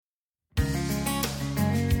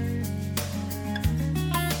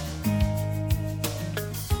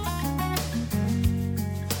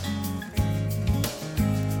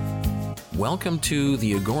Welcome to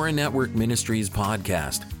the Agora Network Ministries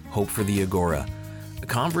podcast, Hope for the Agora, a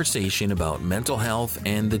conversation about mental health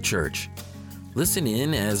and the church. Listen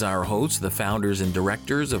in as our hosts, the founders and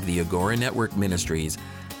directors of the Agora Network Ministries,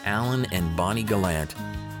 Alan and Bonnie Gallant,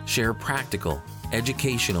 share practical,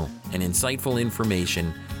 educational, and insightful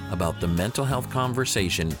information about the mental health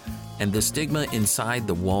conversation and the stigma inside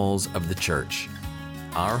the walls of the church.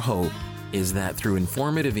 Our hope is that through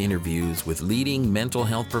informative interviews with leading mental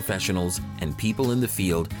health professionals and people in the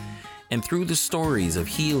field, and through the stories of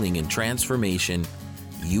healing and transformation,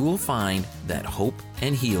 you will find that hope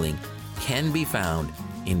and healing can be found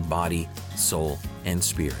in body, soul, and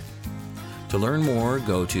spirit. To learn more,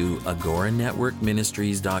 go to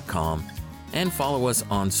agoranetworkministries.com and follow us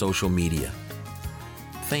on social media.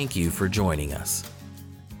 Thank you for joining us.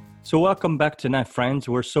 So welcome back tonight, friends.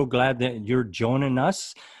 We're so glad that you're joining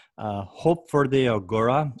us. Hope for the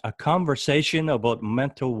Agora, a conversation about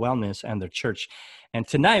mental wellness and the church. And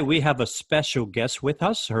tonight we have a special guest with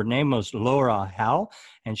us. Her name is Laura Howell,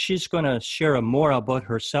 and she's going to share more about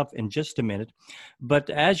herself in just a minute.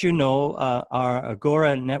 But as you know, our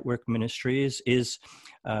Agora Network Ministries is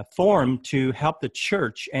formed to help the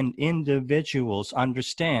church and individuals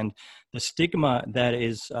understand the stigma that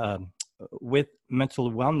is with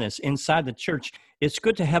mental wellness inside the church. It's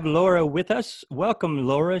good to have Laura with us. Welcome,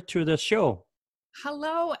 Laura, to the show.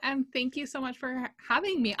 Hello, and thank you so much for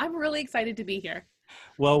having me. I'm really excited to be here.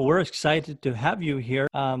 Well, we're excited to have you here.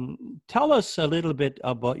 Tell us a little bit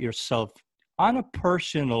about yourself on a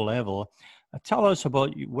personal level. Tell us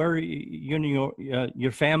about where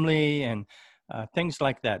your family and things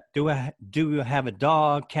like that. Do you have a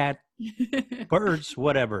dog, cat, birds,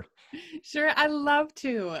 whatever? Sure, I'd love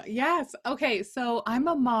to. Yes. Okay, so I'm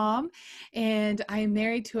a mom and I'm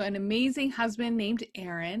married to an amazing husband named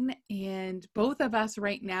Aaron. And both of us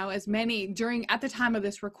right now, at the time of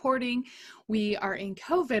this recording, we are in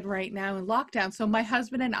COVID right now in lockdown. So my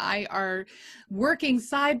husband and I are working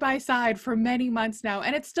side by side for many months now,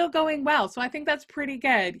 and it's still going well. So I think that's pretty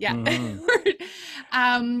good. Yeah.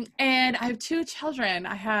 Mm-hmm. And I have two children.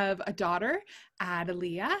 I have a daughter,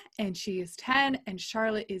 Adalia, and she is 10, and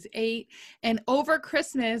Charlotte is 8. And over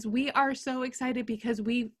Christmas, we are so excited because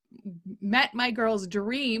we met my girl's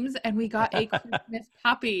dreams and we got a Christmas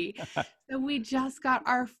puppy. So we just got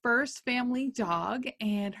our first family dog,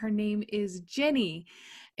 and her name is Jenny.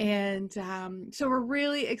 And so we're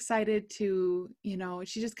really excited to,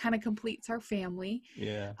 she just kind of completes our family.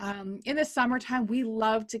 Yeah. In the summertime, we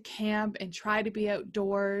love to camp and try to be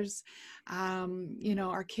outdoors.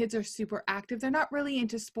 Our kids are super active. They're not really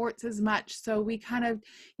into sports as much. So we kind of,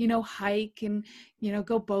 hike and,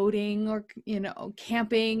 go boating or,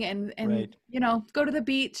 camping and right. Go to the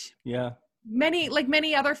beach. Yeah.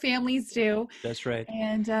 Many other families do. That's right.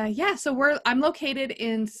 And so I'm located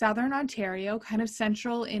in Southern Ontario, kind of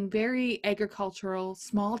central in very agricultural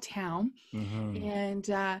small town. Mm-hmm. And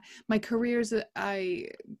my career is I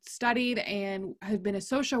studied and have been a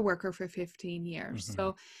social worker for 15 years. Mm-hmm.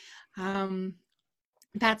 So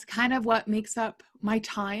that's kind of what makes up my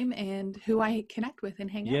time and who I connect with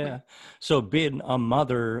and hang out with. Yeah. So being a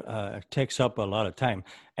mother takes up a lot of time.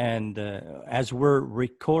 And as we're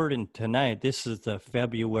recording tonight, this is the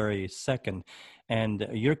February 2nd. And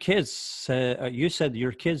your kids, you said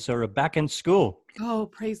your kids are back in school. Oh,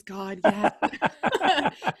 praise God. Yes.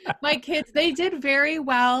 My kids, they did very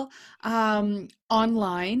well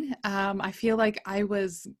online. I feel like I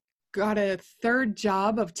got a third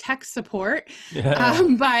job of tech support,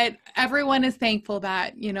 but everyone is thankful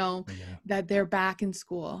that, that they're back in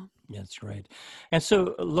school. That's right. And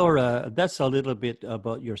so, Laura, that's a little bit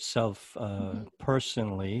about yourself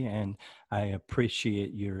personally, and I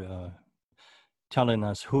appreciate your telling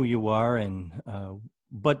us who you are. And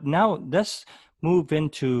but now let's move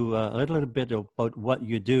into a little bit about what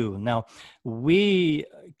you do. Now, we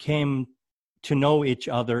came to know each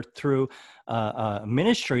other through a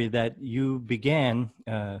ministry that you began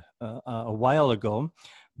a while ago.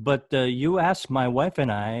 But you asked my wife and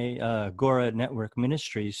I, Agora Network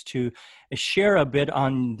Ministries, to share a bit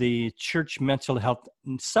on the Church Mental Health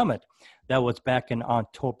Summit that was back in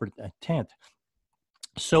October 10th.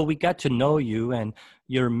 So we got to know you and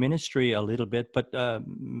your ministry a little bit, but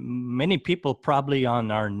many people probably on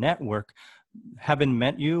our network haven't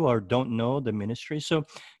met you or don't know the ministry. So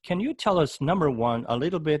can you tell us, number one, a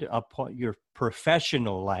little bit about your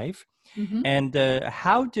professional life? Mm-hmm. And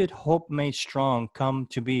how did Hope Made Strong come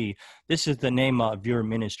to be? This is the name of your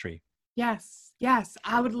ministry. Yes. Yes,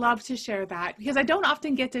 I would love to share that because I don't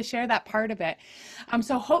often get to share that part of it.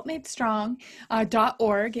 So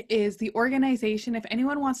HopeMadeStrong.org is the organization. If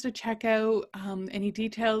anyone wants to check out any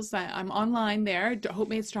details, I'm online there,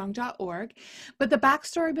 HopeMadeStrong.org. But the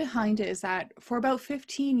backstory behind it is that for about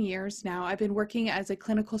 15 years now, I've been working as a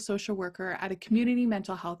clinical social worker at a community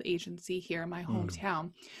mental health agency here in my hometown,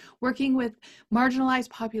 working with marginalized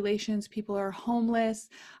populations, people who are homeless,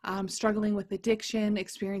 struggling with addiction,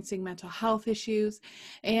 experiencing mental health issues,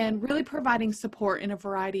 and really providing support in a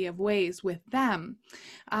variety of ways with them.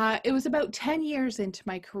 It was about 10 years into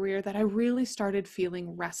my career that I really started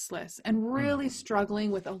feeling restless and really struggling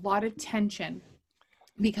with a lot of tension.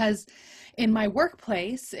 Because in my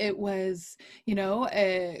workplace, it was,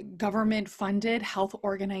 a government funded health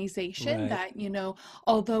organization that,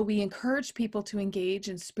 although we encourage people to engage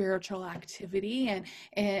in spiritual activity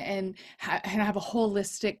and have a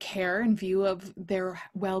holistic care in view of their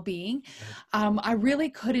well-being, I really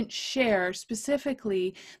couldn't share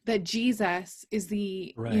specifically that Jesus is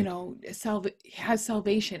the, has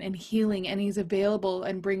salvation and healing, and he's available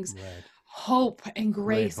and brings hope and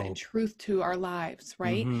grace and truth to our lives,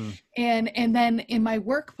 right? And then in my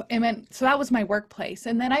work, so that was my workplace.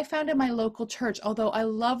 And then I found in my local church, although I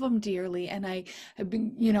love them dearly, and I have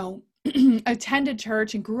been, attended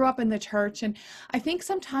church and grew up in the church. And I think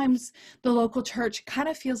sometimes the local church kind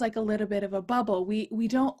of feels like a little bit of a bubble. We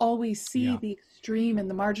don't always see the extreme and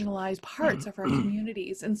the marginalized parts of our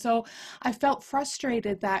communities. And so I felt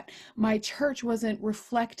frustrated that my church wasn't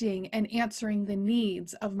reflecting and answering the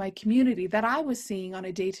needs of my community that I was seeing on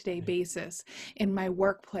a day-to-day basis in my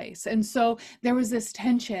workplace. And so there was this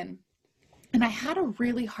tension. And I had a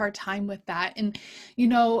really hard time with that. And,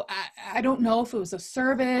 I don't know if it was a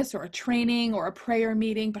service or a training or a prayer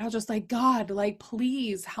meeting, but I was just like, God, like,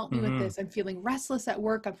 please help me with this. I'm feeling restless at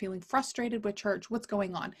work. I'm feeling frustrated with church. What's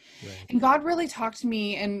going on? And God really talked to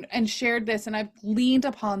me and shared this. And I've leaned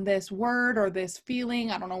upon this word or this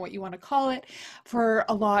feeling, I don't know what you want to call it, for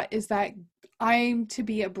a lot, is that I'm to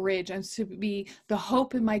be a bridge. I'm to be the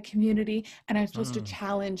hope in my community, and I'm supposed to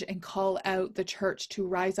challenge and call out the church to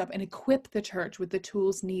rise up and equip the church with the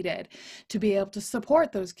tools needed to be able to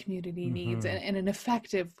support those community needs in an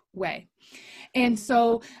effective way. And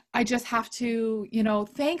so I just have to,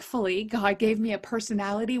 thankfully, God gave me a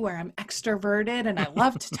personality where I'm extroverted and I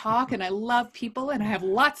love to talk and I love people and I have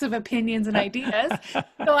lots of opinions and ideas.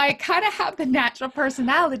 So I kind of have the natural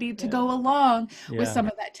personality to go along with some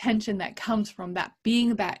of that tension that comes from that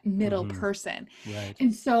being that middle person.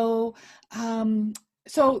 And so,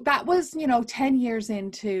 so that was, 10 years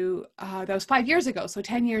into, that was 5 years ago. So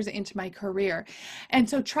 10 years into my career. And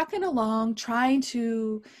so trucking along, trying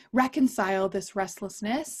to reconcile this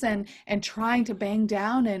restlessness and trying to bang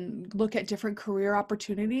down and look at different career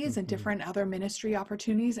opportunities and different other ministry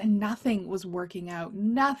opportunities. And nothing was working out,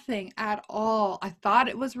 nothing at all. I thought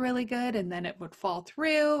it was really good, and then it would fall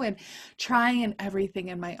through, and trying everything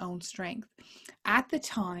in my own strength. At the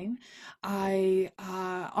time,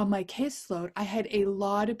 on my caseload, I had a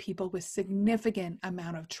lot of people with significant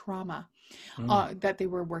amount of trauma that they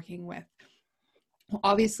were working with.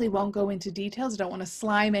 Obviously won't go into details. I don't want to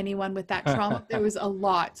slime anyone with that trauma. There was a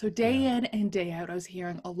lot. So day in and day out, I was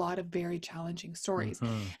hearing a lot of very challenging stories.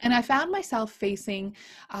 And I found myself facing,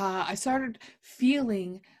 I started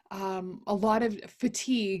feeling a lot of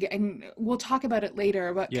fatigue, and we'll talk about it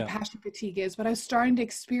later, what compassion fatigue is, but I was starting to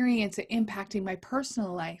experience it impacting my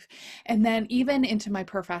personal life and then even into my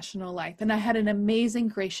professional life. And I had an amazing,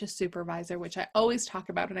 gracious supervisor, which I always talk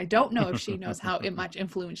about, and I don't know if she knows how much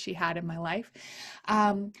influence she had in my life,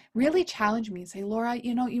 really challenged me and say, Laura,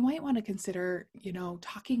 you might want to consider,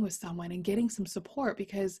 talking with someone and getting some support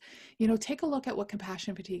because, take a look at what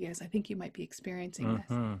compassion fatigue is. I think you might be experiencing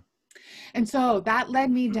this. And so that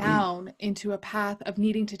led me down into a path of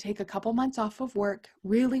needing to take a couple months off of work,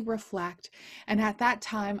 really reflect. And at that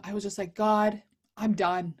time, I was just like, God, I'm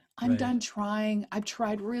done. I'm done trying. I've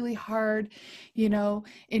tried really hard,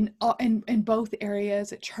 in both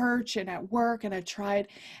areas, at church and at work, and I've tried,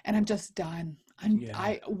 and I'm just done.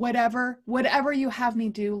 Whatever you have me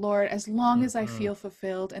do, Lord, as long as I feel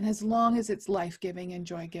fulfilled and as long as it's life-giving and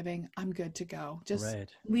joy-giving, I'm good to go. Just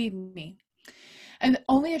lead me. And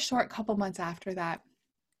only a short couple months after that,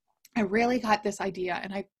 I really got this idea,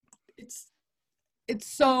 and it's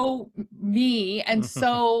so me and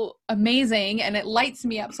so amazing, and it lights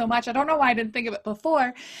me up so much. I don't know why I didn't think of it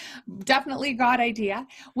before. Definitely God idea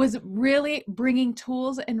was really bringing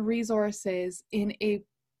tools and resources in a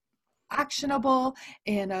actionable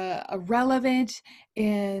and a relevant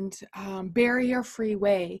and barrier-free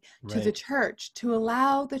way to the Right. church, to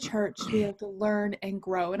allow the church to be able to learn and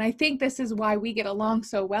grow. And I think this is why we get along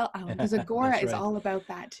so well, Alan, because Agora That's is right. all about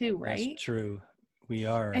that too, That's right? true. We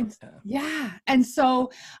are. And yeah, and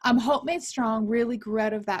so Hope Made Strong really grew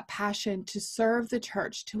out of that passion to serve the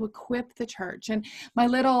church, to equip the church. And my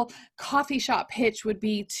little coffee shop pitch would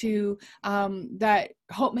be to that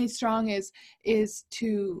Hope Made Strong is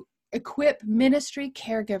to equip ministry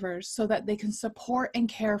caregivers so that they can support and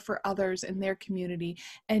care for others in their community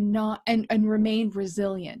and remain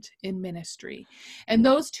resilient in ministry. And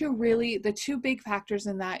those two, really the two big factors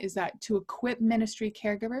in that is that to equip ministry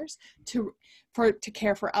caregivers to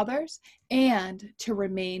care for others and to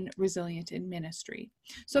remain resilient in ministry.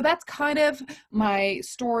 So that's kind of my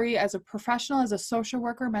story as a professional, as a social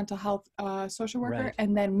worker, mental health social worker, Right.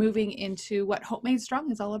 and then moving into what Hope Made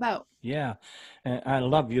Strong is all about. Yeah, and I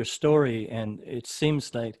love your story, and it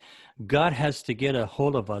seems like God has to get a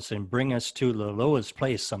hold of us and bring us to the lowest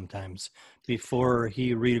place sometimes before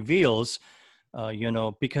He reveals,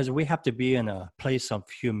 because we have to be in a place of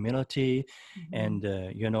humility and,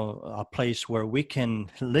 a place where we can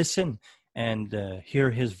listen and hear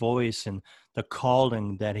His voice and the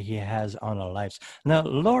calling that He has on our lives. Now,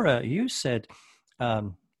 Laura, you said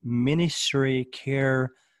ministry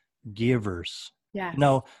care givers. Yes.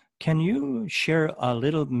 Now, can you share a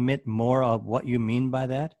little bit more of what you mean by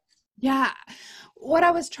that? Yeah. What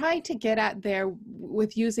I was trying to get at there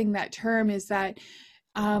with using that term is that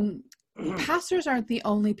pastors aren't the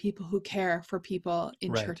only people who care for people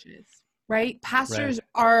in Right. churches, right? Pastors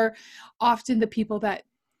Right. are often the people that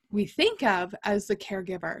we think of as the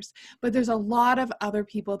caregivers, but there's a lot of other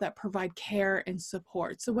people that provide care and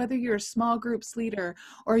support. So whether you're a small groups leader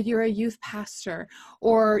or you're a youth pastor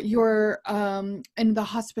or you're in the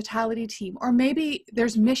hospitality team, or maybe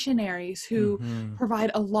there's missionaries who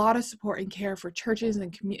provide a lot of support and care for churches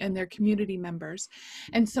and their community members.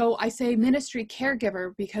 And so I say ministry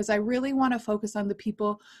caregiver because I really want to focus on the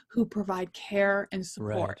people who provide care and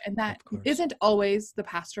support. Right, And that of course. isn't always the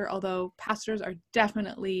pastor, although pastors are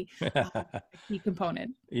definitely a key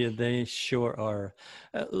component. Yeah, they sure are.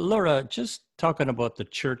 Laura, just talking about the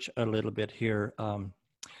church a little bit here.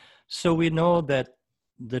 So we know that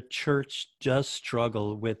the church does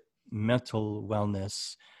struggle with mental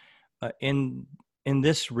wellness in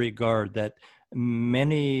this regard, that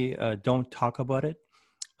many don't talk about it.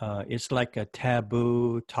 It's like a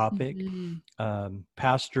taboo topic.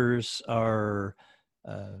 Pastors are,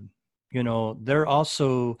 they're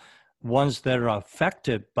also ones that are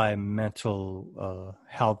affected by mental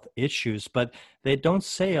health issues, but they don't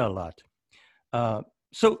say a lot.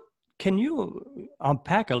 So can you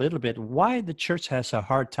unpack a little bit why the church has a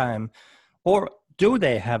hard time, or do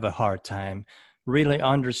they have a hard time really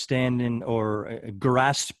understanding or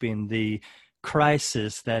grasping the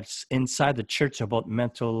crisis that's inside the church about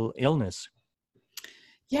mental illness?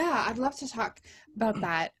 Yeah, I'd love to talk about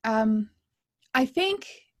that. I think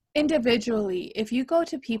individually, if you go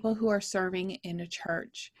to people who are serving in a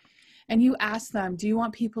church and you ask them, do you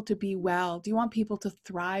want people to be well? Do you want people to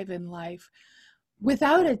thrive in life?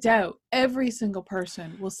 Without a doubt, every single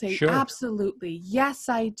person will say, Sure. Absolutely, yes,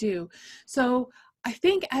 I do. So I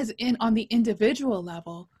think on the individual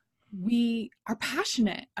level, we are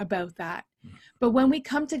passionate about that. But when we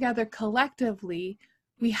come together collectively,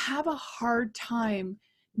 we have a hard time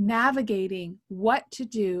navigating what to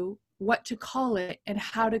do, what to call it, and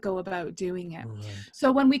how to go about doing it. Right.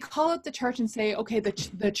 So when we call it the church and say, okay, the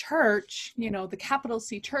church, the capital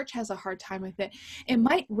C church has a hard time with it, it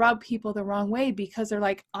might rub people the wrong way because they're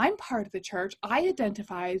like, I'm part of the church. I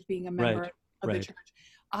identify as being a member of the church.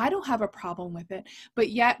 I don't have a problem with it. But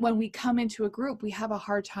yet when we come into a group, we have a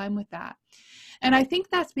hard time with that. And I think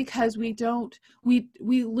that's because we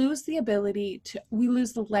lose the ability we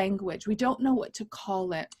lose the language. We don't know what to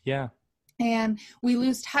call it. Yeah. And we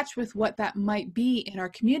lose touch with what that might be in our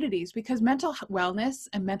communities, because mental wellness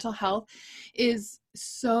and mental health is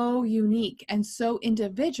so unique and so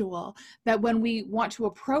individual that when we want to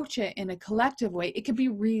approach it in a collective way, it can be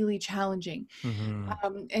really challenging.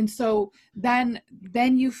 And so then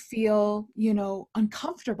you feel,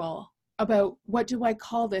 uncomfortable about what do I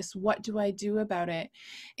call this? What do I do about it?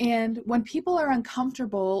 And when people are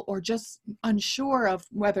uncomfortable or just unsure of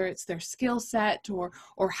whether it's their skill set or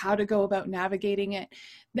how to go about navigating it,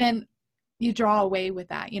 then you draw away with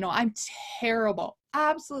that. I'm terrible,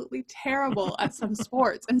 absolutely terrible at some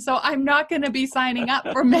sports. And so I'm not going to be signing up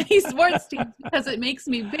for many sports teams because it makes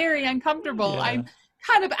me very uncomfortable. Yeah.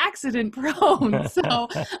 kind of accident prone. So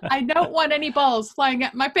I don't want any balls flying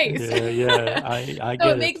at my face. I So get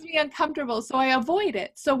it makes me uncomfortable. So I avoid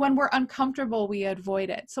it. So when we're uncomfortable, we avoid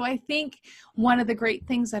it. So I think one of the great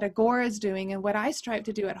things that Agora is doing, and what I strive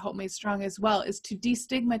to do at Hope Made Strong as well, is to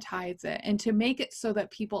destigmatize it and to make it so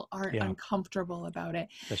that people aren't uncomfortable about it.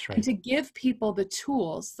 That's right. And to give people the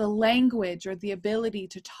tools, the language, or the ability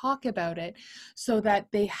to talk about it so that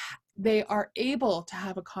they are able to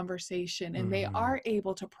have a conversation and they are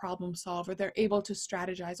able to problem solve, or they're able to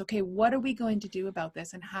strategize. Okay, what are we going to do about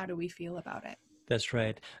this and how do we feel about it? That's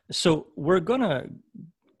right. So we're going to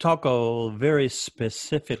talk very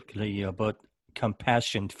specifically about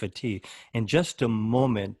compassion fatigue. In just a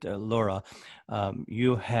moment, Laura,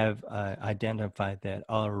 you have identified that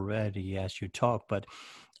already as you talk, but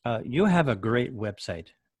you have a great website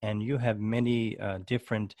and you have many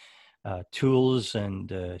different tools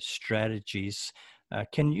and strategies.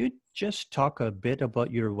 Can you just talk a bit about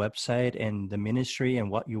your website and the ministry and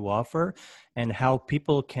what you offer and how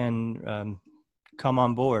people can come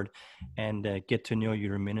on board and get to know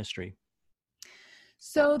your ministry?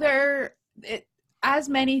 So as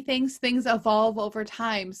many things evolve over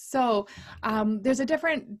time. So there's a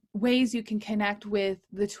different ways you can connect with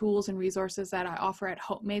the tools and resources that I offer at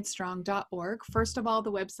hopemadestrong.org. First of all,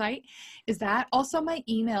 the website is that. Also my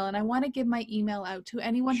email, and I want to give my email out to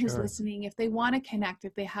anyone who's listening. If they want to connect,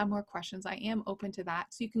 if they have more questions, I am open to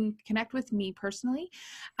that. So you can connect with me personally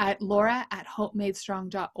at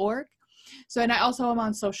laura@hopemadestrong.org. So, and I also am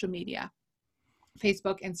on social media.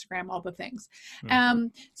 Facebook, Instagram, all the things.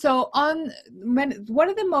 So one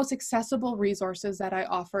of the most accessible resources that I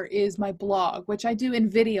offer is my blog, which I do in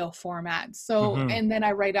video format. So, and then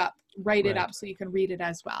I write it up so you can read it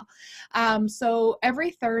as well. So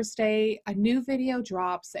every Thursday, a new video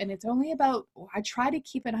drops, and it's only I try to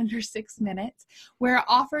keep it under 6 minutes, where it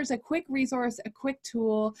offers a quick resource, a quick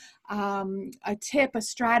tool, a tip, a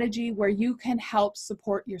strategy where you can help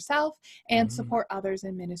support yourself and support others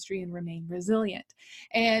in ministry and remain resilient.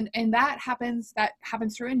 And that happens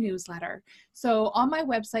through a newsletter. So on my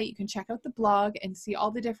website, you can check out the blog and see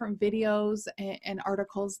all the different videos and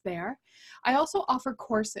articles there. I also offer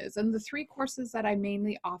courses, and the 3 courses that I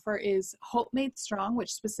mainly offer is Hope Made Strong,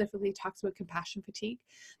 which specifically talks about compassion fatigue,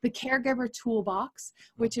 the Caregiver Toolbox,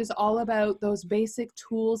 which is all about those basic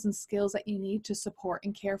tools and skills that you need to support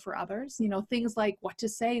and care for others, things like what to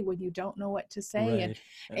say when you don't know what to say,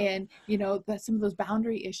 and some of those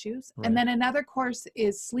boundary issues. And then another course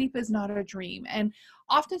is Sleep is Not a Dream. And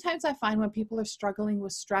oftentimes I find when people are struggling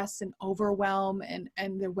with stress and overwhelm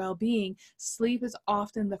and their well-being, sleep is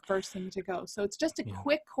often the first thing to go. So it's just a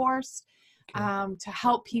quick course to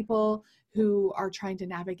help people who are trying to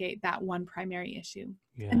navigate that one primary issue.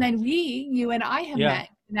 And then you and I have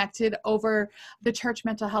connected over the Church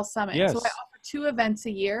Mental Health Summit. So I offer 2 events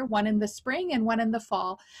a year, one in the spring and one in the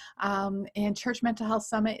fall. And Church Mental Health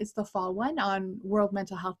Summit is the fall one on World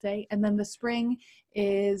Mental Health Day. And then the spring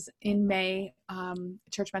is in May,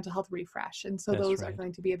 Church Mental Health Refresh. And so those are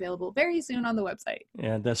going to be available very soon on the website.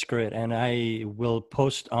 Yeah, that's great. And I will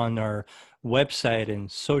post on our website and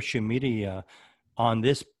social media on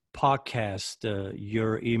this podcast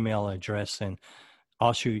your email address and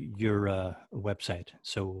also your website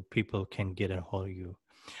so people can get a hold of you.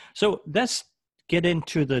 So let's get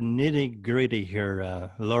into the nitty-gritty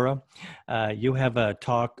here, Laura. You have a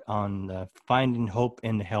talk on finding hope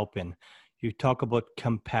in helping. You talk about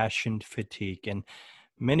compassion fatigue, and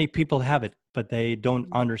many people have it, but they don't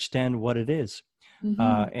understand what it is.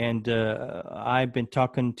 And I've been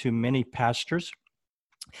talking to many pastors,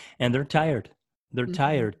 and they're tired. They're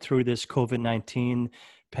tired through this COVID-19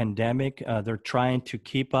 pandemic. They're trying to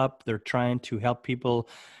keep up. They're trying to help people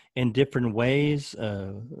in different ways.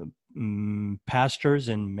 Pastors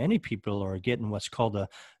and many people are getting what's called a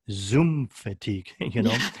Zoom fatigue,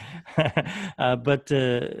 But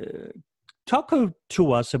talk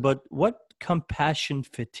to us about what compassion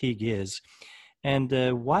fatigue is and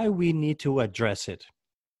why we need to address it.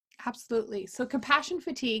 Absolutely. So compassion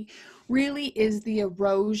fatigue really is the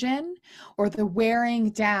erosion or the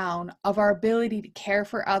wearing down of our ability to care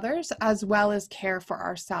for others as well as care for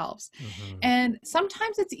ourselves. And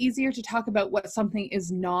sometimes it's easier to talk about what something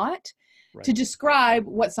is not to describe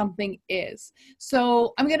what something is.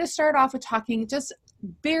 So I'm going to start off with talking just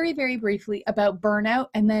very, very briefly about burnout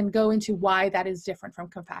and then go into why that is different from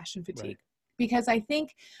compassion fatigue. because I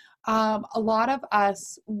think a lot of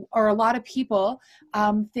us, or a lot of people,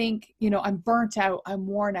 think, I'm burnt out, I'm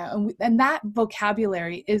worn out. And that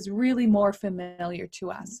vocabulary is really more familiar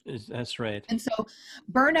to us. That's right. And so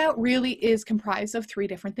burnout really is comprised of three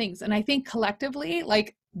different things. And I think collectively,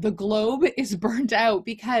 like, the globe is burnt out,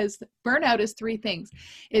 because burnout is three things.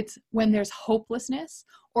 It's when there's hopelessness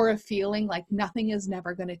or a feeling like nothing is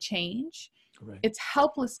never going to change. Right. It's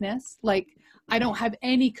helplessness, like I don't have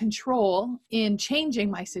any control in changing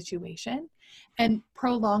my situation, and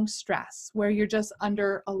prolonged stress, where you're just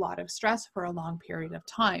under a lot of stress for a long period of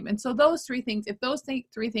time. And so those three things, if those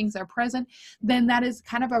three things are present, then that is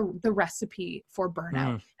kind of the recipe for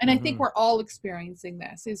burnout. And I think we're all experiencing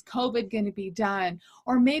this. Is COVID going to be done?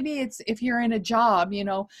 Or maybe it's, if you're in a job,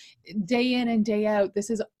 day in and day out,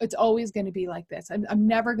 it's always going to be like this. I'm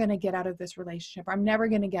never going to get out of this relationship. I'm never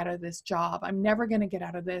going to get out of this job. I'm never going to get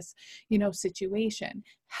out of this, situation.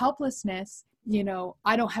 Helplessness,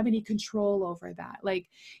 I don't have any control over that. Like,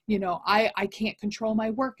 I can't control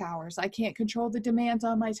my work hours. I can't control the demands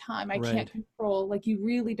on my time. I can't control, like, you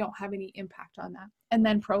really don't have any impact on that. And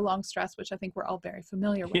then prolonged stress, which I think we're all very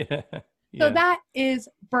familiar with. Yeah. So that is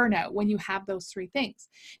burnout, when you have those three things.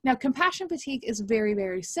 Now, compassion fatigue is very,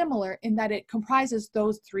 very similar in that it comprises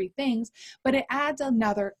those three things, but it adds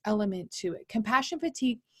another element to it. Compassion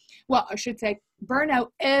fatigue, well, I should say burnout,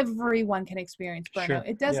 everyone can experience burnout. Sure.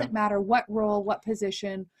 It doesn't matter what role, what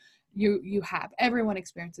position you have. Everyone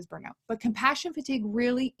experiences burnout. But compassion fatigue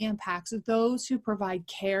really impacts those who provide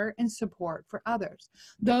care and support for others,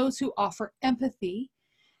 those who offer empathy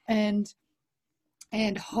and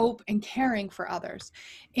hope and caring for others.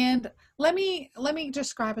 And let me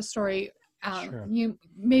describe a story. Sure.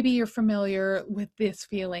 You're familiar with this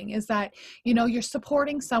feeling, is that, you're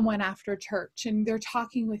supporting someone after church and they're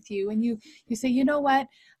talking with you, and you say, you know what,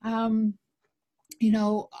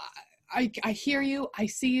 I hear you, I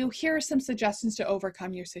see you, here are some suggestions to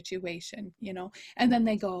overcome your situation, and then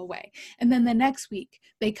they go away. And then the next week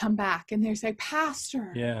they come back and they say,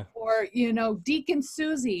 Pastor, or, Deacon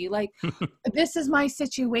Susie, like, this is my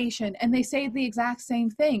situation. And they say the exact same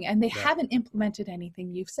thing, and they haven't implemented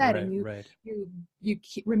anything you've said. And you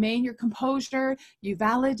remain your composure, you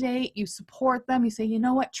validate, you support them, you say, you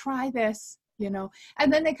know what, try this,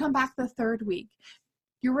 and then they come back the third week.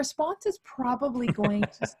 Your response is probably going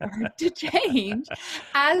to start to change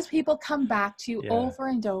as people come back to you over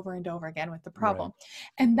and over and over again with the problem.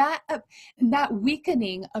 And that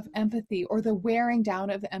weakening of empathy, or the wearing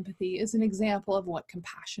down of empathy, is an example of what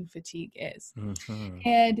compassion fatigue is.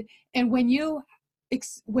 And when you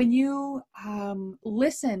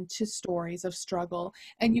listen to stories of struggle,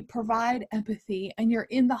 and you provide empathy, and you're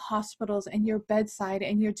in the hospitals and you're bedside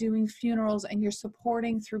and you're doing funerals and you're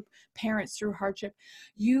supporting parents through hardship,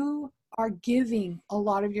 you are giving a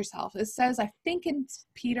lot of yourself. It says, I think in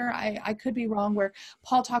Peter, I could be wrong, where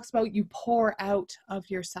Paul talks about you pour out of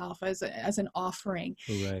yourself as an offering.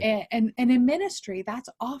 And in ministry, that's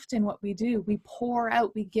often what we do. We pour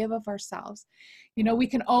out, we give of ourselves.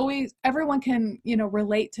 Everyone can,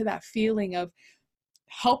 relate to that feeling of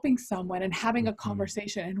helping someone and having a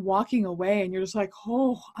conversation and walking away, and you're just like,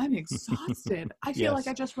 oh, I'm exhausted. I feel like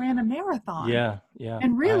I just ran a marathon. Yeah.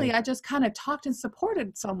 And really, I just kind of talked and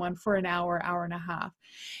supported someone for an hour and a half.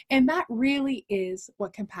 And that really is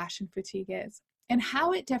what compassion fatigue is. And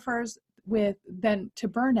how it differs to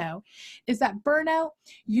burnout is that burnout,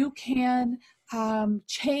 you can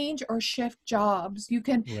change or shift jobs. You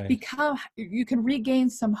can you can regain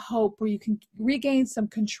some hope, or you can regain some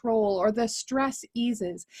control, or the stress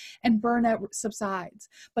eases and burnout subsides.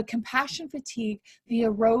 But compassion fatigue, the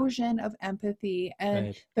erosion of empathy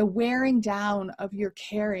and the wearing down of your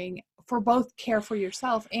caring, for both care for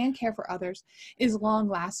yourself and care for others, is long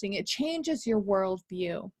lasting. It changes your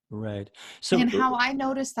worldview. So, and how I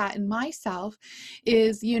notice that in myself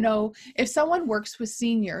is, if someone works with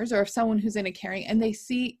seniors, or if someone who's in a caring, and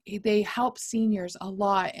they help seniors a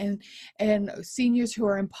lot, and seniors who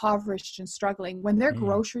are impoverished and struggling, when they're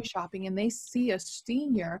grocery shopping and they see a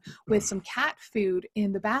senior with some cat food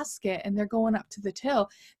in the basket and they're going up to the till,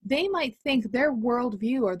 they might think their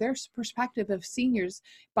worldview or their perspective of seniors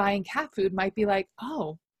buying cat food might be like,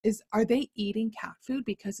 oh, are they eating cat food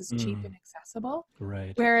because it's cheap and accessible?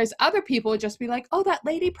 Whereas other people would just be like, oh, that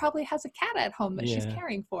lady probably has a cat at home that she's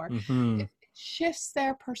caring for. It shifts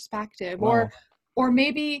their perspective. Or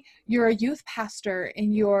maybe you're a youth pastor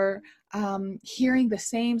and you're hearing the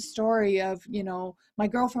same story of, my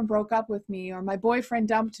girlfriend broke up with me, or my boyfriend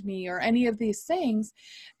dumped me, or any of these things.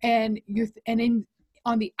 And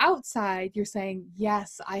on the outside, you're saying,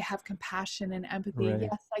 yes, I have compassion and empathy. Right.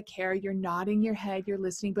 Yes, I care. You're nodding your head, you're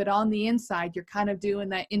listening. But on the inside, you're kind of doing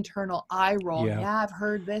that internal eye roll. Yeah. Yeah, I've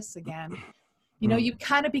heard this again. You know, you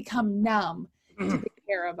kind of become numb to the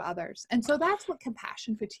care of others. And so that's what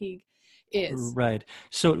compassion fatigue is. Right.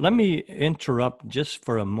 So let me interrupt just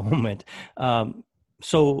for a moment.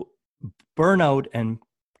 So burnout and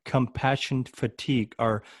compassion fatigue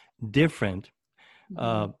are different,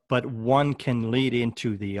 but one can lead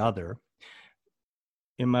into the other.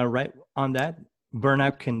 Am I right on that?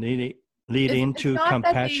 Burnout can lead into it's not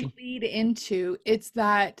compassion. That they lead into, it's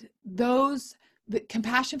that the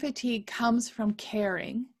compassion fatigue comes from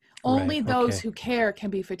caring. Only Right, those okay. who care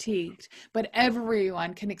can be fatigued, but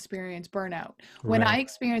everyone can experience burnout. When I Right.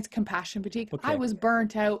 experienced compassion fatigue, I Okay. was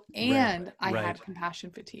burnt out and I right. had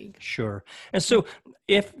compassion fatigue. Sure. And so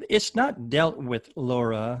if it's not dealt with,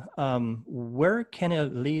 Laura, where can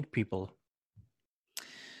it lead people?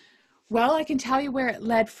 Well, I can tell you where it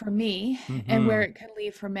led for me and where it can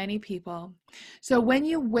lead for many people. So when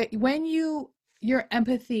your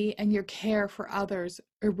empathy and your care for others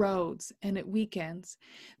erodes and it weakens,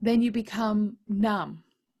 then you become numb.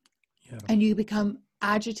 Yeah. And you become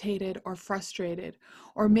agitated or frustrated,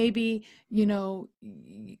 or maybe, you know,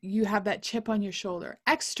 you have that chip on your shoulder.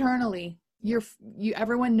 Externally,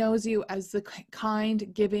 everyone knows you as the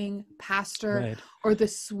kind, giving pastor, Right. or the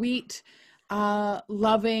sweet,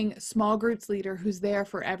 loving small groups leader who's there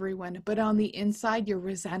for everyone. But on the inside, you're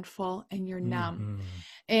resentful and you're numb.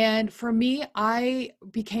 And for me, I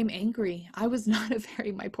became angry. I was not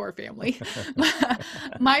my poor family.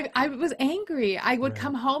 I was angry. I would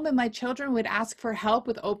come home and my children would ask for help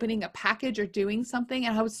with opening a package or doing something.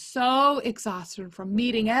 And I was so exhausted from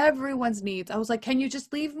meeting everyone's needs. I was like, can you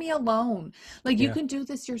just leave me alone? Like, you can do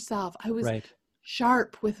this yourself. I was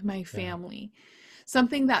sharp with my family.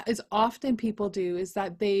 Something that is often people do is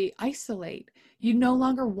that they isolate. You no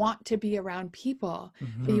longer want to be around people,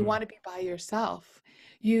 but you want to be by yourself.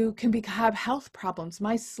 You can have health problems.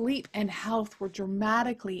 My sleep and health were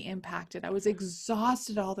dramatically impacted. I was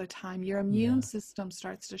exhausted all the time. Your immune system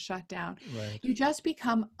starts to shut down. You just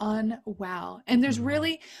become unwell. And there's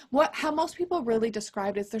really, how most people really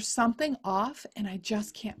describe it is there's something off and I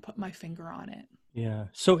just can't put my finger on it. Yeah.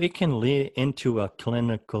 So it can lead into a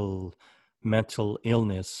clinical mental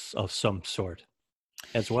illness of some sort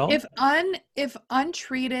as well. If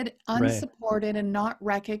untreated, unsupported, and not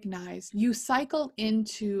recognized, you cycle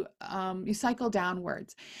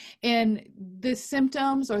downwards, and the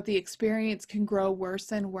symptoms or the experience can grow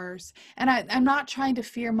worse and worse. And I'm not trying to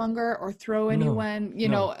fearmonger or throw anyone, you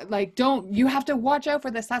have to watch out for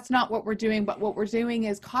this. That's not what we're doing. But what we're doing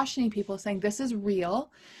is cautioning people, saying this is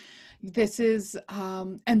real. This is,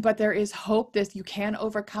 but there is hope. You can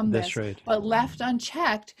overcome this. That's right. But left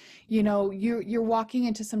unchecked, you're walking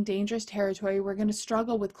into some dangerous territory. We're going to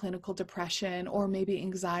struggle with clinical depression or maybe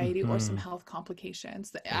anxiety or some health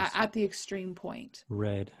complications at the extreme point.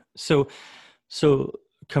 Right. So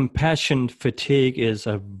compassion fatigue is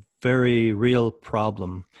a very real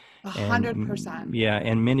problem. 100%. Yeah,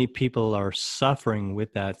 and many people are suffering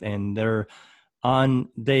with that, and they're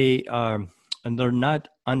not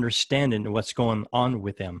understanding what's going on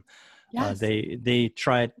with them. Yes. They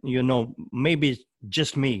try, maybe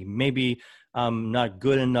just me, maybe I'm not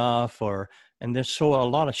good enough, and there's a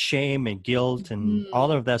lot of shame and guilt and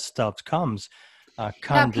all of that stuff comes.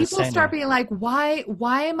 People start being like, why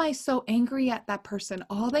am I so angry at that person?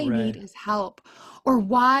 All they need is help. Or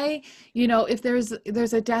why, if there's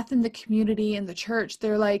a death in the community, in the church,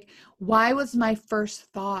 they're like, why was my first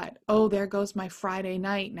thought, oh, there goes my Friday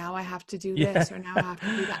night. Now I have to do this, or now I have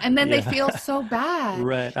to do that. And then they feel so bad.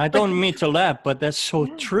 Right. I don't mean to laugh, but that's so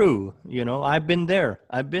true. I've been there.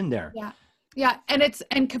 Yeah. Yeah.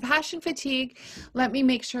 And compassion fatigue, let me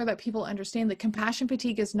make sure that people understand that compassion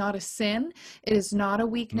fatigue is not a sin. It is not a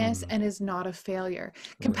weakness and is not a failure.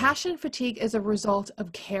 Compassion fatigue is a result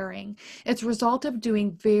of caring. It's a result of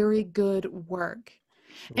doing very good work.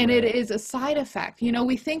 And it is a side effect.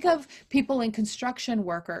 We think of people in construction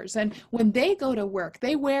workers, and when they go to work,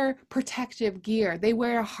 they wear protective gear. They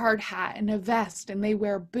wear a hard hat and a vest, and they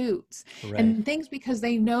wear boots and things because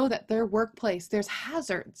they know that their workplace, there's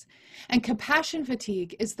hazards. And compassion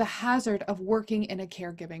fatigue is the hazard of working in a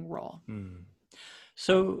caregiving role.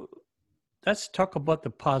 So let's talk about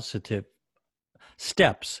the positive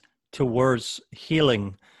steps towards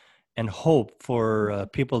healing and hope for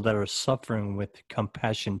people that are suffering with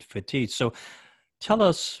compassion fatigue. So tell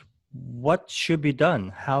us what should be done.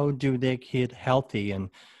 How do they get healthy and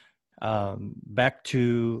back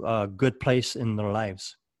to a good place in their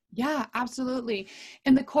lives? Yeah, absolutely.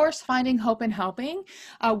 In the course, Finding Hope and Helping,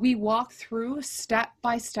 we walk through step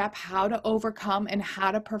by step how to overcome and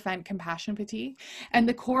how to prevent compassion fatigue. And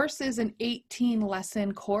the course is an 18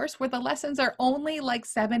 lesson course where the lessons are only like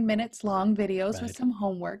 7 minutes long videos with Right. some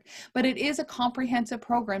homework, but it is a comprehensive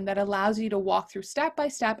program that allows you to walk through step by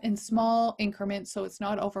step in small increments so it's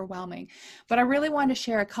not overwhelming. But I really want to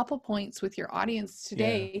share a couple points with your audience Yeah.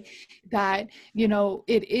 today that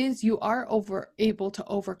it is, you are able to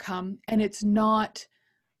overcome, and it's not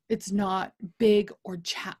big or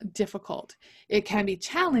difficult. It can be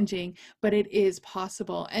challenging, but it is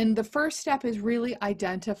possible. And the first step is really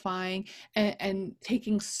identifying and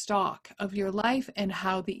taking stock of your life and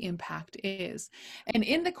how the impact is. And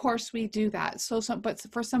in the course, we do that. But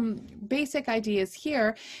for some basic ideas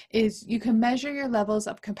here is you can measure your levels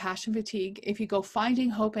of compassion fatigue if you go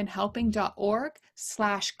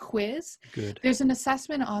findinghopeandhelping.org/quiz. Good. There's an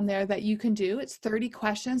assessment on there that you can do. It's 30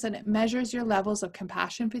 questions, and it measures your levels of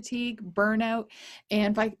compassion fatigue, burnout,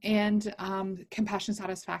 and compassion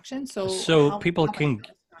satisfaction. So people How much can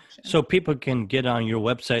satisfaction. get on your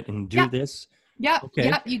website and do Yeah. this. Yep. Okay.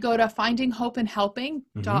 Yep. You go to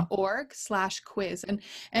findinghopeandhelping.org/quiz. And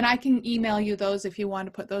I can email you those if you want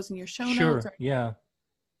to put those in your show notes. Sure. Yeah.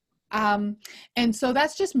 And so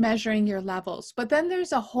that's just measuring your levels. But then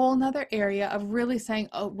there's a whole nother area of really saying,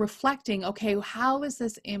 reflecting, okay, how is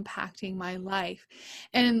this impacting my life?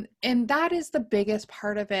 And that is the biggest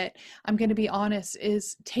part of it. I'm going to be honest,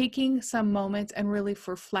 is taking some moments and really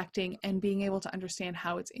reflecting and being able to understand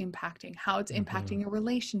how it's impacting your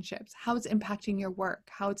relationships, how it's impacting your work,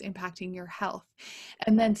 how it's impacting your health.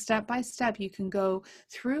 And then step by step, you can go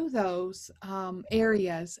through those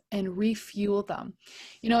areas and refuel them.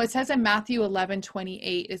 It says in Matthew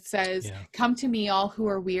 11:28, it says, Yeah. "Come to me, all who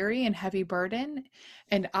are weary and heavy burden,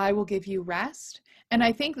 and I will give you rest." And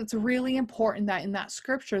I think it's really important that in that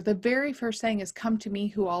scripture, the very first thing is, "Come to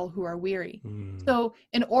me, all who are weary." So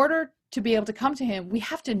in order to be able to come to him, we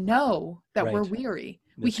have to know that we're Right. weary.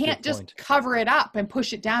 We That's a good can't just point. cover it up and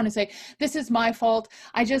push it down and say, this is my fault.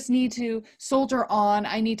 I just need to soldier on.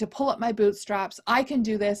 I need to pull up my bootstraps. I can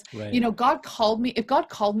do this. Right. God called me. If God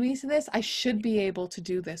called me to this, I should be able to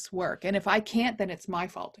do this work. And if I can't, then it's my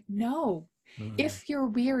fault. No. If you're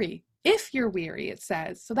weary, it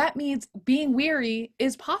says. So that means being weary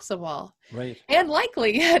is possible. Right. And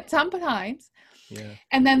likely at some times. Yeah.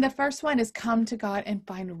 And then the first one is come to God and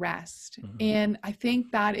find rest. And I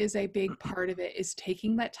think that is a big part of it, is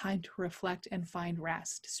taking that time to reflect and find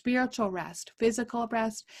rest, spiritual rest, physical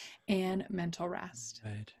rest, and mental rest.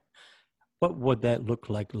 Right. What would that look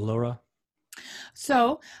like, Laura?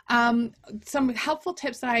 So some helpful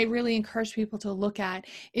tips that I really encourage people to look at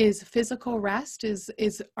is physical rest,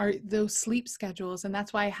 are those sleep schedules. And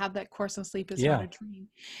that's why I have that course on sleep is not a dream,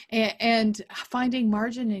 and finding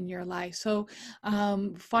margin in your life. So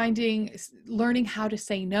learning how to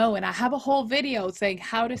say no. And I have a whole video saying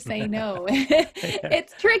how to say no.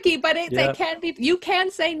 It's tricky, but it can be, you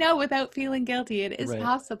can say no without feeling guilty. It is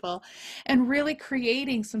possible. And really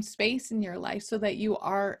creating some space in your life so that you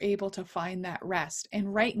are able to find that rest.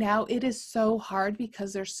 And right now it is so hard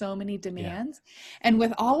because there's so many demands. And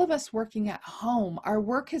with all of us working at home, our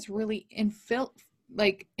work has really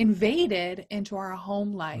invaded into our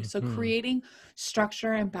home life. So creating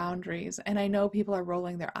structure and boundaries. And I know people are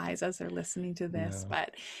rolling their eyes as they're listening to this,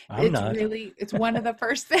 but it's one of the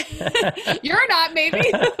first things. You're not, maybe,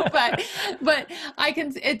 but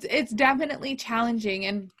it's definitely challenging.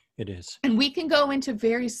 And it is. And we can go into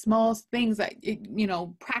very small things that,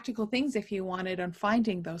 practical things if you wanted on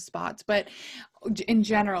finding those spots. But in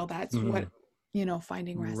general, that's what,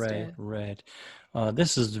 finding rest is. Right.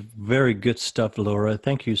 This is very good stuff, Laura.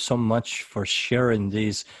 Thank you so much for sharing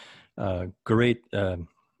these great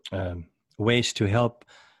ways to help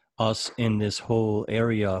us in this whole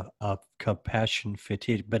area of compassion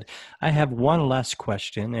fatigue. But I have one last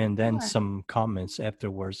question and then some comments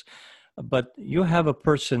afterwards. But you have a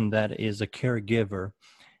person that is a caregiver,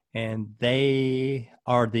 and they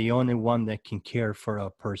are the only one that can care for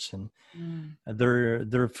a person.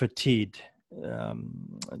 They're fatigued.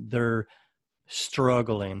 They're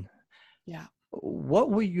struggling. Yeah.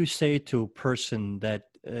 What would you say to a person that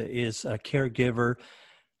is a caregiver,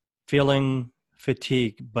 feeling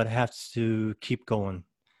fatigued, but has to keep going?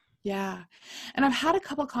 Yeah. And I've had a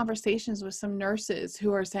couple conversations with some nurses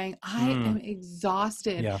who are saying, I am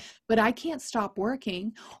exhausted, but I can't stop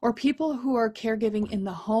working. Or people who are caregiving in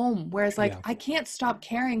the home, whereas I can't stop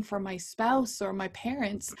caring for my spouse or my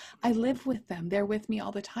parents. I live with them. They're with me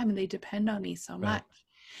all the time and they depend on me so much.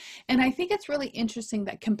 And I think it's really interesting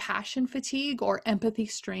that compassion fatigue or empathy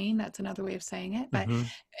strain, that's another way of saying it, but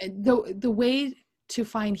the way to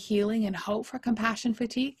find healing and hope for compassion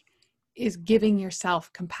fatigue is giving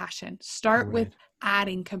yourself compassion. Start with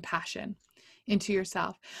adding compassion into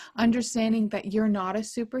yourself, understanding that you're not a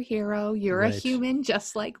superhero, you're a human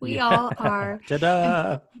just like we all are.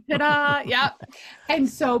 Ta-da! Ta-da! Yeah. And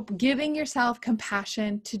so giving yourself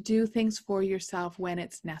compassion to do things for yourself when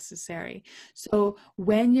it's necessary. So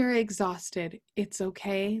when you're exhausted, it's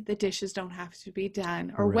okay. The dishes don't have to be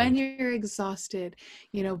done. Or when you're exhausted,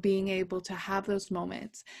 you know, being able to have those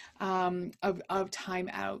moments of time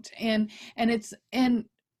out. And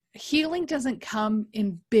healing doesn't come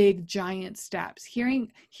in big giant steps.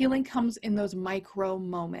 Healing comes in those micro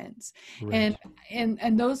moments. And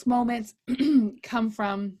those moments come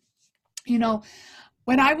from, you know,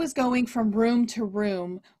 when I was going from room to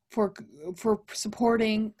room for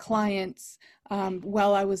supporting clients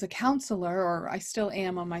while I was a counselor, or I still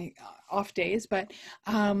am on my off days, but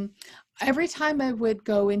every time I would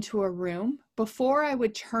go into a room, before I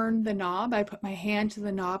would turn the knob, I put my hand to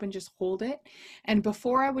the knob and just hold it. And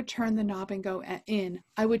before I would turn the knob and go in,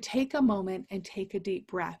 I would take a moment and take a deep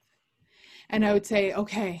breath. And I would say,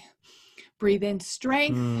 okay, breathe in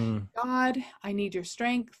strength. God, I need your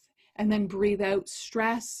strength. And then breathe out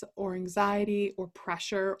stress or anxiety or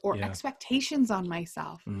pressure or expectations on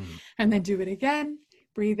myself. And then do it again.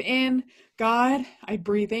 Breathe in. God, I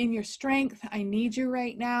breathe in your strength. I need you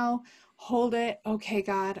right now. Hold it. Okay,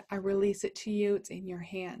 God, I release it to you. It's in your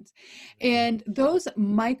hands. And those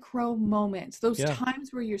micro moments, those times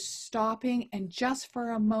where you're stopping and just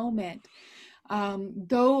for a moment,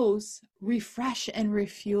 those refresh and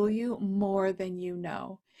refuel you more than you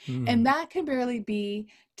know. And that can barely be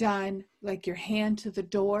done like your hand to the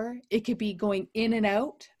door. It could be going in and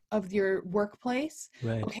out of your workplace.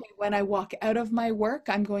 Okay, when I walk out of my work,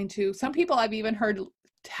 I'm going to, some people I've even heard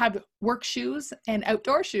have work shoes and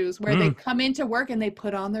outdoor shoes where they come into work and they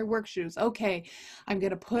put on their work shoes. Okay, I'm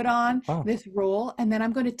going to put on this role and then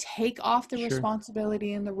I'm going to take off the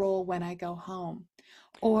responsibility in the role when I go home.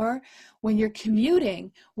 Or when you're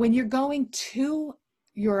commuting, when you're going to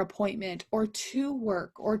your appointment or to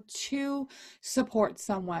work or to support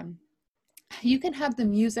someone, you can have the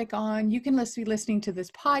music on, you can be listening to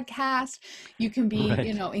this podcast, you can be,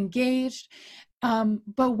 you know, engaged.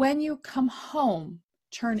 But when you come home,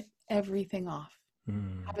 turn everything off,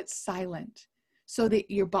 have it silent so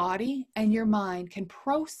that your body and your mind can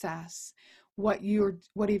process what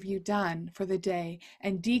have you done for the day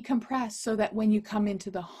and decompress so that when you come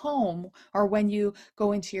into the home or when you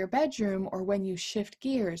go into your bedroom or when you shift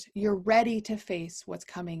gears, you're ready to face what's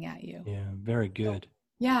coming at you. Yeah, very good.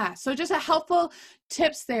 So just a helpful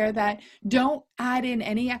tips there that don't add in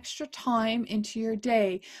any extra time into your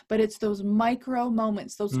day, but it's those micro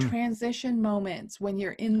moments, those transition moments when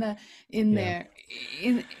you're right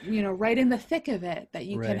in the thick of it, that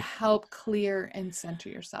you can help clear and center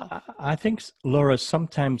yourself. I think, Laura,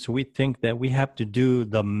 sometimes we think that we have to do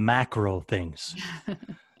the macro things.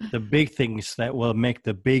 The big things that will make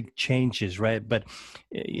the big changes, right? But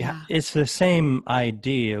it's the same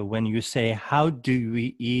idea when you say, how do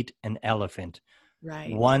we eat an elephant?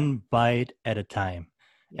 One bite at a time.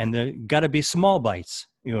 And there got to be small bites,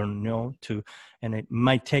 and it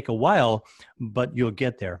might take a while, but you'll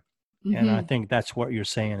get there. And I think that's what you're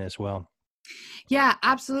saying as well. Yeah,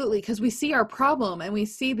 absolutely. Because we see our problem and we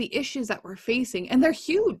see the issues that we're facing, and they're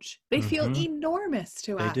huge. They feel enormous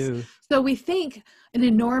to us. Do. So we think an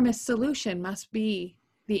enormous solution must be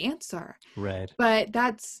the answer. But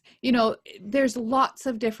that's, there's lots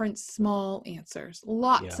of different small answers,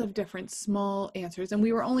 And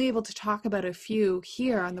we were only able to talk about a few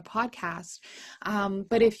here on the podcast.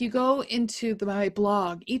 But if you go into my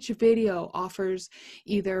blog, each video offers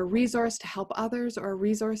either a resource to help others or a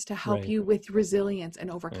resource to help you with resilience and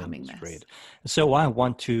overcoming this. Great. So I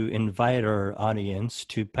want to invite our audience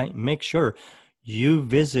to make sure you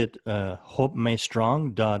visit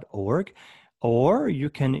hopemaystrong.org. Or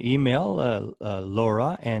you can email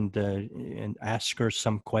Laura and ask her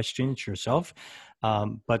some questions yourself.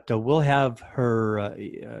 But we'll have her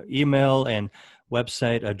email and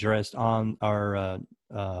website address on our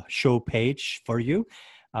show page for you.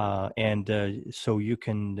 So you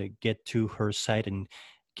can get to her site and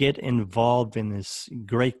get involved in this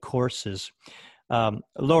great courses.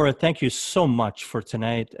 Laura, thank you so much for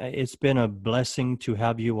tonight. It's been a blessing to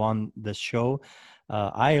have you on the show.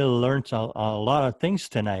 I learned a lot of things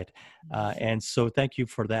tonight, and so thank you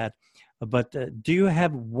for that. But do you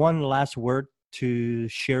have one last word to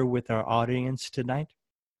share with our audience tonight?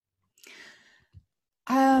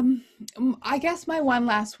 I guess my one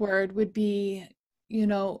last word would be,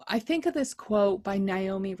 I think of this quote by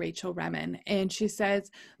Naomi Rachel Remen, and she says,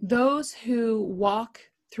 "Those who walk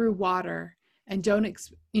through water and don't,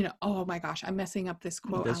 oh my gosh, I'm messing up this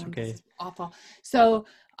quote. That's Alan. okay. This is awful. So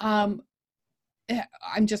I'm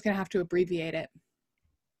just going to have to abbreviate it.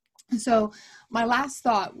 So my last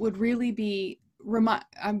thought would really be, when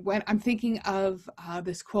I'm thinking of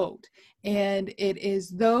this quote, and it is,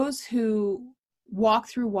 those who walk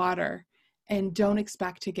through water and don't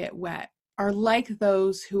expect to get wet are like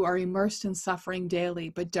those who are immersed in suffering daily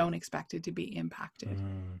but don't expect it to be impacted.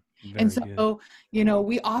 And so, good.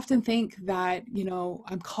 We often think that,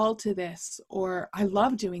 I'm called to this, or I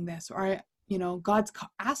love doing this, or God's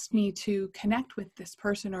asked me to connect with this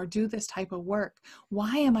person or do this type of work.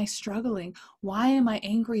 Why am I struggling? Why am I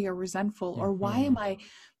angry or resentful? Or why am I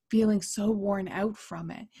feeling so worn out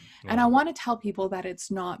from it? Yeah. And I want to tell people that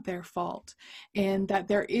it's not their fault, and that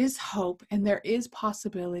there is hope and there is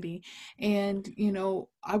possibility. And,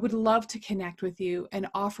 I would love to connect with you and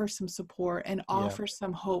offer some support and offer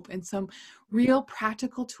some hope and some real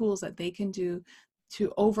practical tools that they can do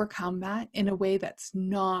to overcome that in a way that's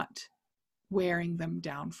not wearing them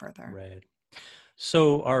down further. Right.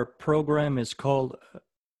 So our program is called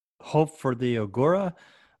Hope for the Agora,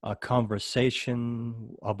 a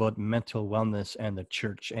conversation about mental wellness and the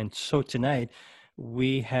church. And so tonight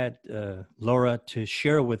we had Laura to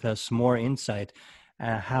share with us more insight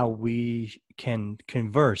how we can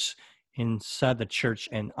converse inside the church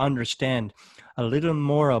and understand a little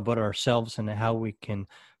more about ourselves and how we can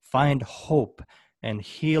find hope and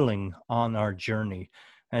healing on our journey.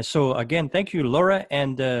 And so again, thank you, Laura,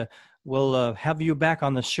 and we'll have you back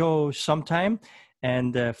on the show sometime.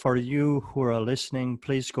 And for you who are listening,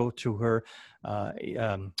 please go to her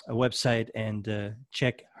website and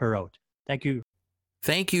check her out. Thank you.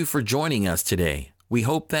 Thank you for joining us today. We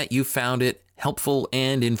hope that you found it helpful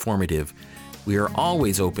and informative. We are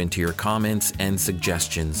always open to your comments and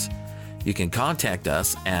suggestions. You can contact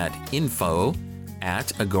us at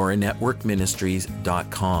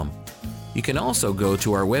info@agoranetworkministries.com. You can also go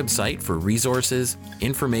to our website for resources,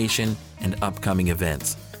 information, and upcoming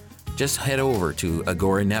events. Just head over to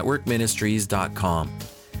agoranetworkministries.com.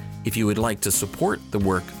 If you would like to support the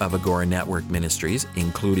work of Agora Network Ministries,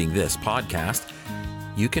 including this podcast,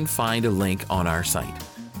 you can find a link on our site.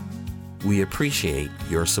 We appreciate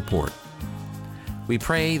your support. We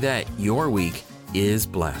pray that your week is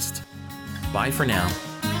blessed. Bye for now.